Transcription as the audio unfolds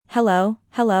Hello,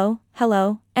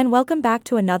 and welcome back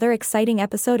to another exciting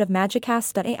episode of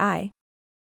Magicast.ai.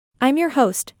 I'm your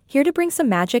host, here to bring some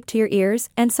magic to your ears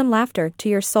and some laughter to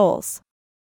your souls.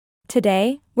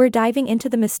 Today, we're diving into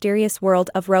the mysterious world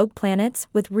of rogue planets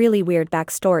with really weird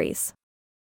backstories.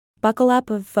 Buckle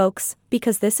up, folks,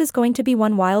 because this is going to be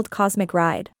one wild cosmic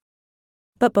ride.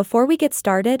 But before we get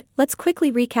started, let's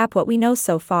quickly recap what we know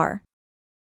so far.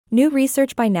 New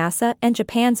research by NASA and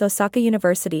Japan's Osaka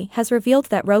University has revealed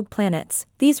that rogue planets,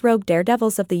 these rogue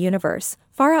daredevils of the universe,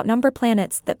 far outnumber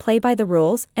planets that play by the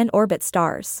rules and orbit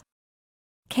stars.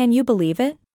 Can you believe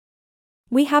it?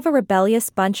 We have a rebellious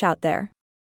bunch out there.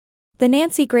 The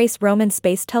Nancy Grace Roman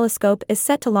Space Telescope is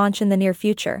set to launch in the near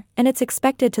future, and it's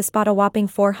expected to spot a whopping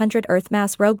 400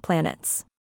 Earth-mass rogue planets.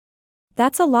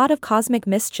 That's a lot of cosmic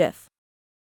mischief.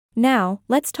 Now,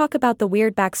 let's talk about the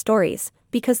weird backstories,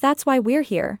 because that's why we're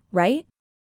here, right?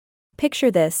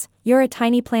 Picture this: you're a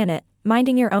tiny planet,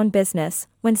 minding your own business,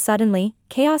 when suddenly,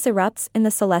 chaos erupts in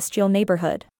the celestial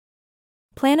neighborhood.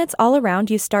 Planets all around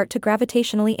you start to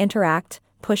gravitationally interact,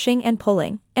 pushing and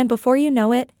pulling, and before you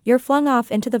know it, you're flung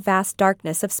off into the vast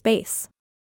darkness of space.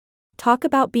 Talk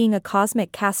about being a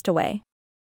cosmic castaway.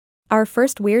 Our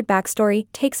first weird backstory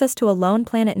takes us to a lone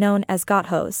planet known as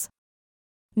Gothos.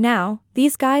 Now,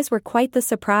 these guys were quite the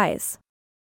surprise.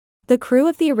 The crew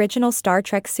of the original Star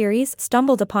Trek series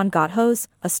stumbled upon Gothos,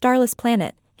 a starless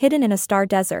planet, hidden in a star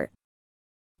desert.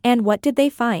 And what did they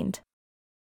find?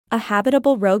 A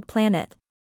habitable rogue planet.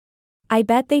 I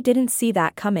bet they didn't see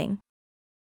that coming.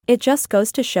 It just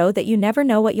goes to show that you never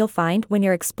know what you'll find when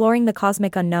you're exploring the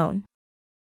cosmic unknown.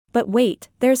 But wait,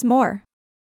 there's more.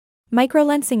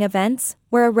 Microlensing events,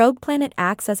 where a rogue planet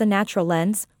acts as a natural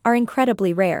lens, are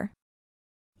incredibly rare.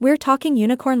 We're talking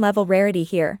unicorn-level rarity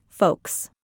here,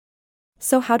 folks.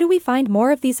 So how do we find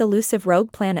more of these elusive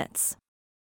rogue planets?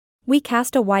 We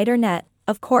cast a wider net,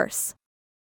 of course.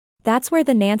 That's where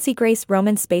the Nancy Grace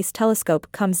Roman Space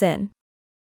Telescope comes in.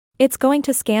 It's going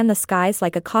to scan the skies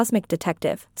like a cosmic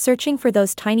detective, searching for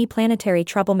those tiny planetary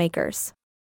troublemakers.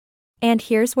 And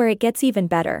here's where it gets even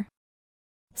better.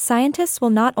 Scientists will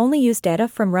not only use data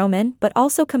from Roman but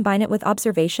also combine it with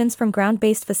observations from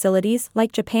ground-based facilities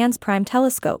like Japan's Prime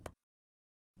Telescope.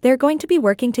 They're going to be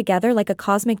working together like a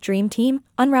cosmic dream team,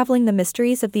 unraveling the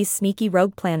mysteries of these sneaky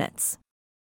rogue planets.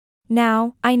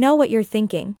 Now, I know what you're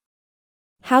thinking.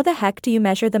 How the heck do you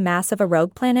measure the mass of a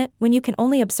rogue planet when you can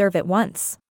only observe it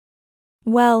once?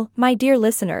 Well, my dear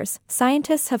listeners,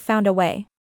 scientists have found a way.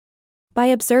 By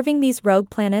observing these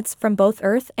rogue planets from both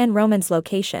Earth and Roman's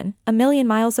location, 1,000,000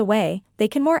 miles away, they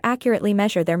can more accurately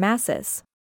measure their masses.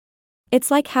 It's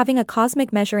like having a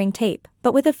cosmic measuring tape,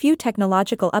 but with a few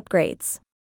technological upgrades.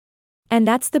 And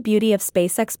that's the beauty of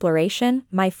space exploration,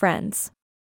 my friends.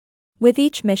 With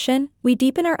each mission, we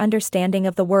deepen our understanding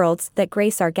of the worlds that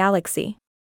grace our galaxy.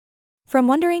 From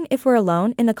wondering if we're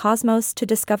alone in the cosmos to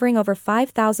discovering over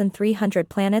 5,300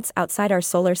 planets outside our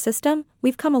solar system,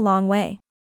 we've come a long way.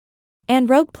 And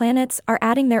rogue planets are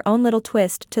adding their own little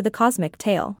twist to the cosmic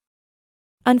tale.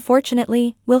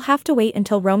 Unfortunately, we'll have to wait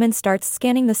until Roman starts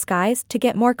scanning the skies to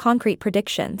get more concrete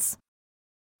predictions.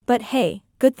 But hey,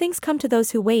 good things come to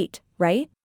those who wait, right?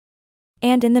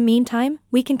 And in the meantime,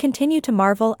 we can continue to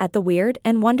marvel at the weird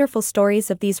and wonderful stories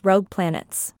of these rogue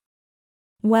planets.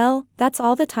 Well, that's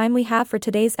all the time we have for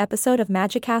today's episode of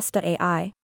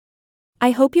Magicast.ai.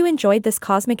 I hope you enjoyed this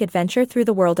cosmic adventure through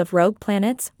the world of rogue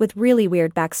planets with really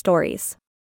weird backstories.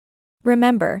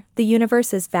 Remember, the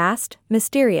universe is vast,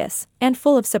 mysterious, and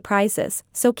full of surprises,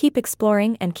 so keep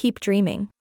exploring and keep dreaming.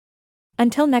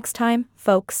 Until next time,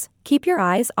 folks, keep your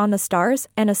eyes on the stars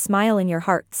and a smile in your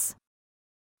hearts.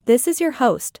 This is your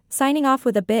host, signing off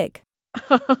with a big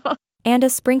and a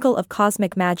sprinkle of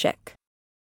cosmic magic.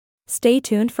 Stay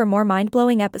tuned for more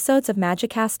mind-blowing episodes of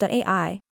Magicast.ai.